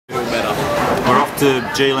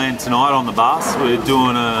to G-Land tonight on the bus. We're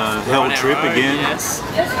doing a hell trip again. Yes.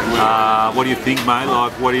 What do you think, mate?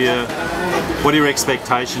 Like, what are your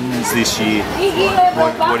expectations this year?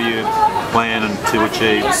 What are you planning to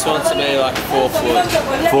achieve? This wants to be like 4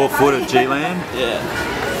 foot. 4 foot at G-Land? Yeah.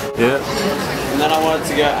 Yeah. And then I wanted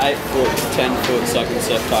to go 8 foot, 10 foot so I can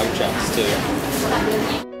surf tiger tracks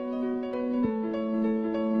too.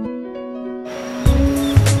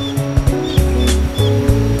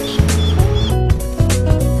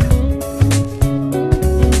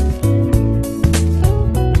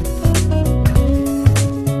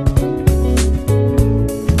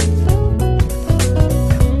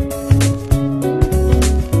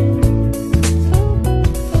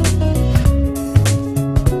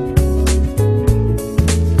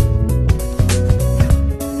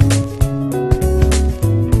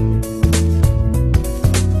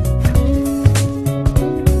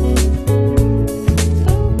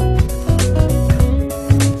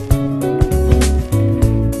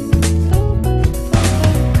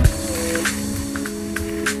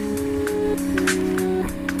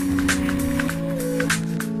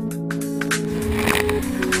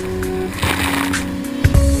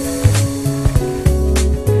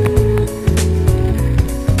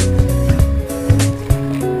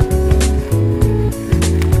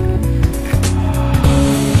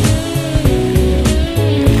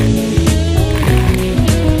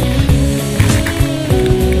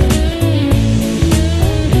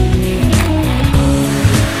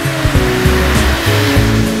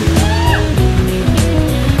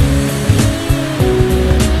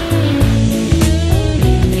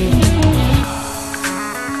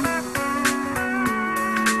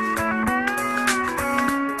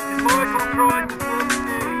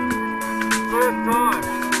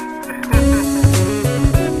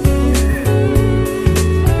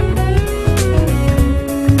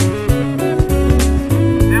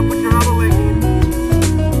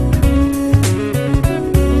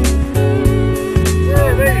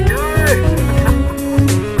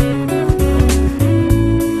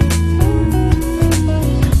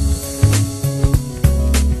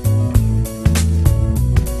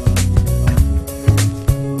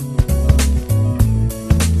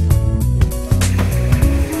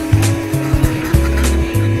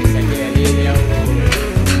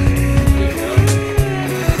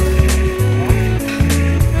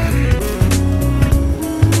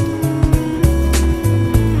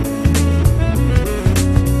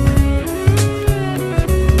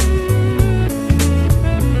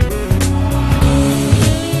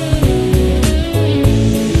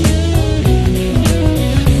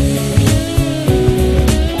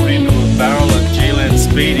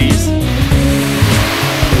 Speedies.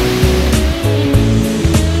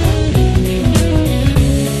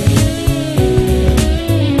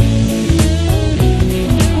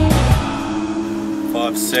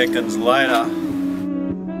 Five seconds later.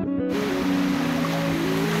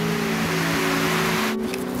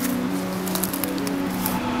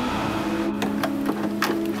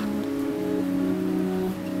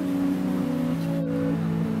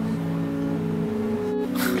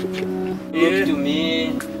 Look to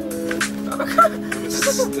me.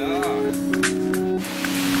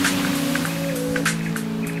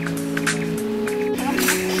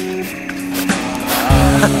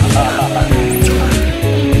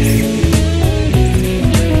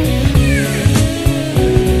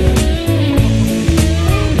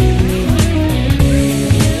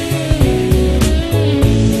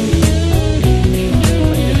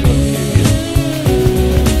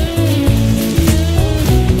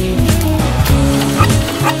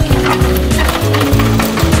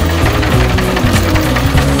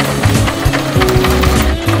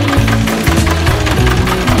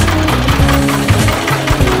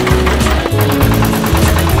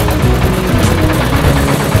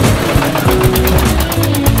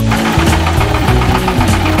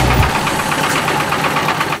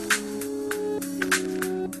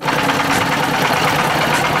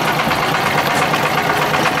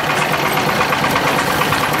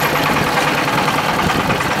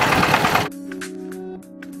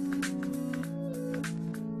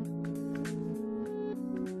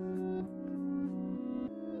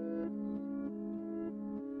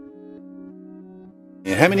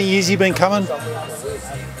 How many years have you been coming?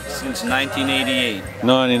 Since 1988.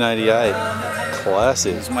 1988.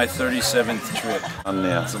 Classic. It's my 37th trip.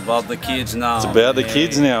 Now. It's about the kids now. It's about the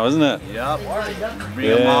kids now, isn't it? Yep. Bring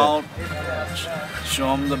them out,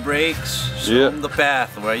 show them the breaks, show them the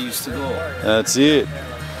path where I used to go. That's it.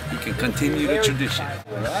 we can continue the tradition.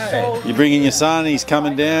 You're bringing your son, he's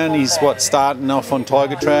coming down, he's what, starting off on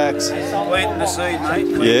Tiger Tracks? Planting the seed, mate.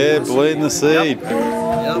 Yeah, bleeding the seed. Yep.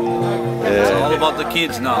 It's all about the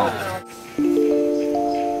kids now.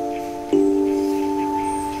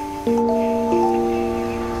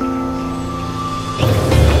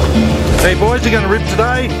 Hey boys, you going to rip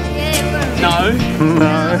today? No.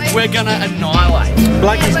 No. We're gonna annihilate.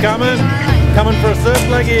 Blackie's coming for a surf,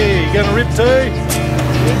 Blackie. You going to rip too?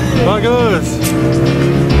 Buggers.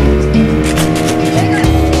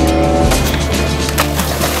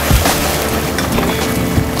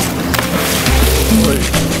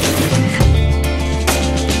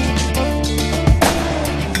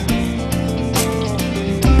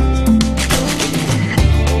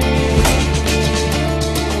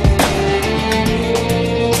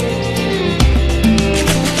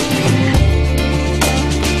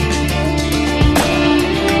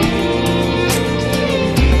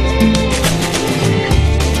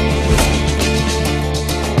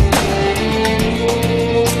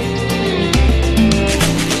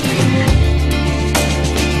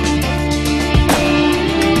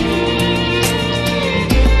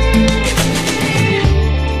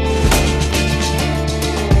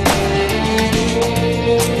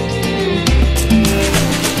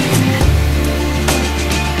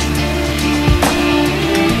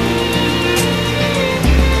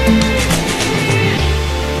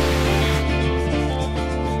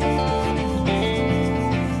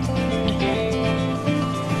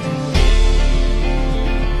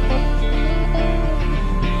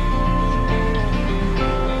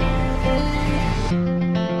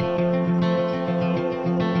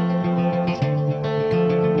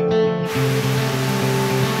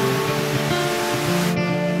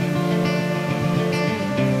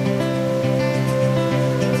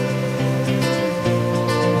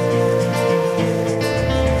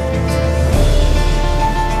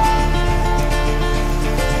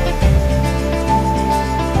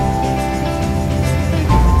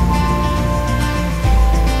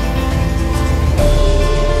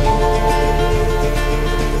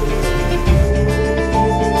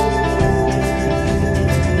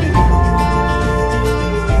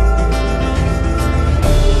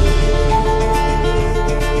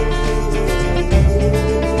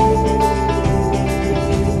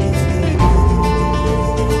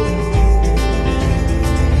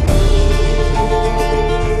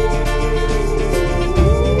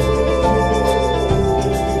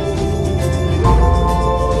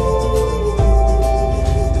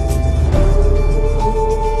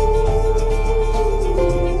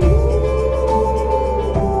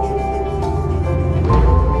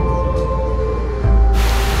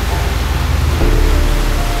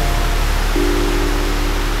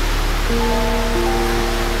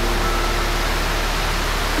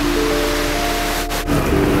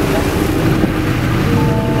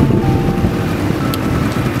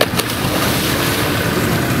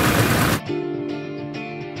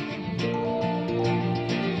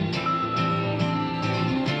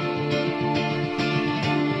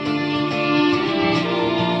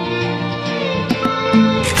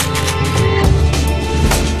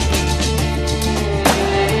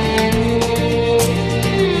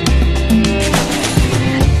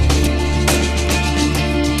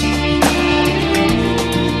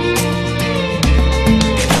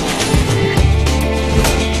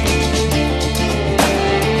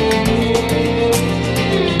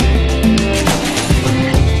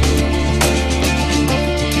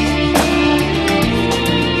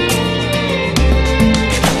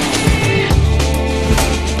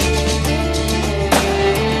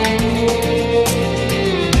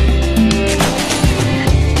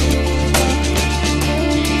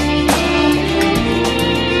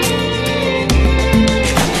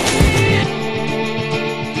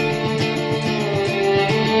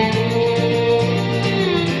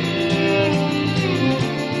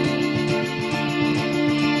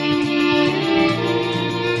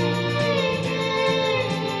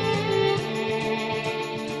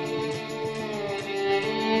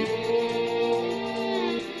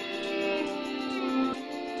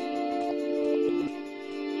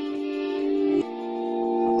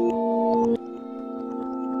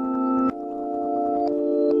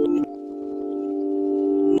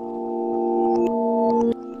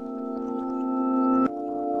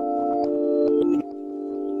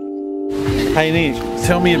 Hey Nick,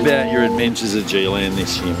 tell me about your adventures at G-Land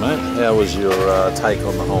this year, mate. How was your take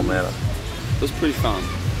on the whole matter? It was pretty fun.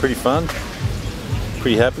 Pretty fun?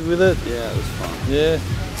 Pretty happy with it? Yeah, it was fun. Yeah.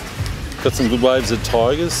 Got some good waves at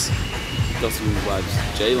Tigers. Got some good waves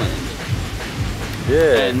at G-Land.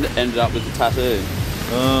 Yeah. And ended up with the tattoo.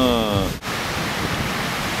 Oh.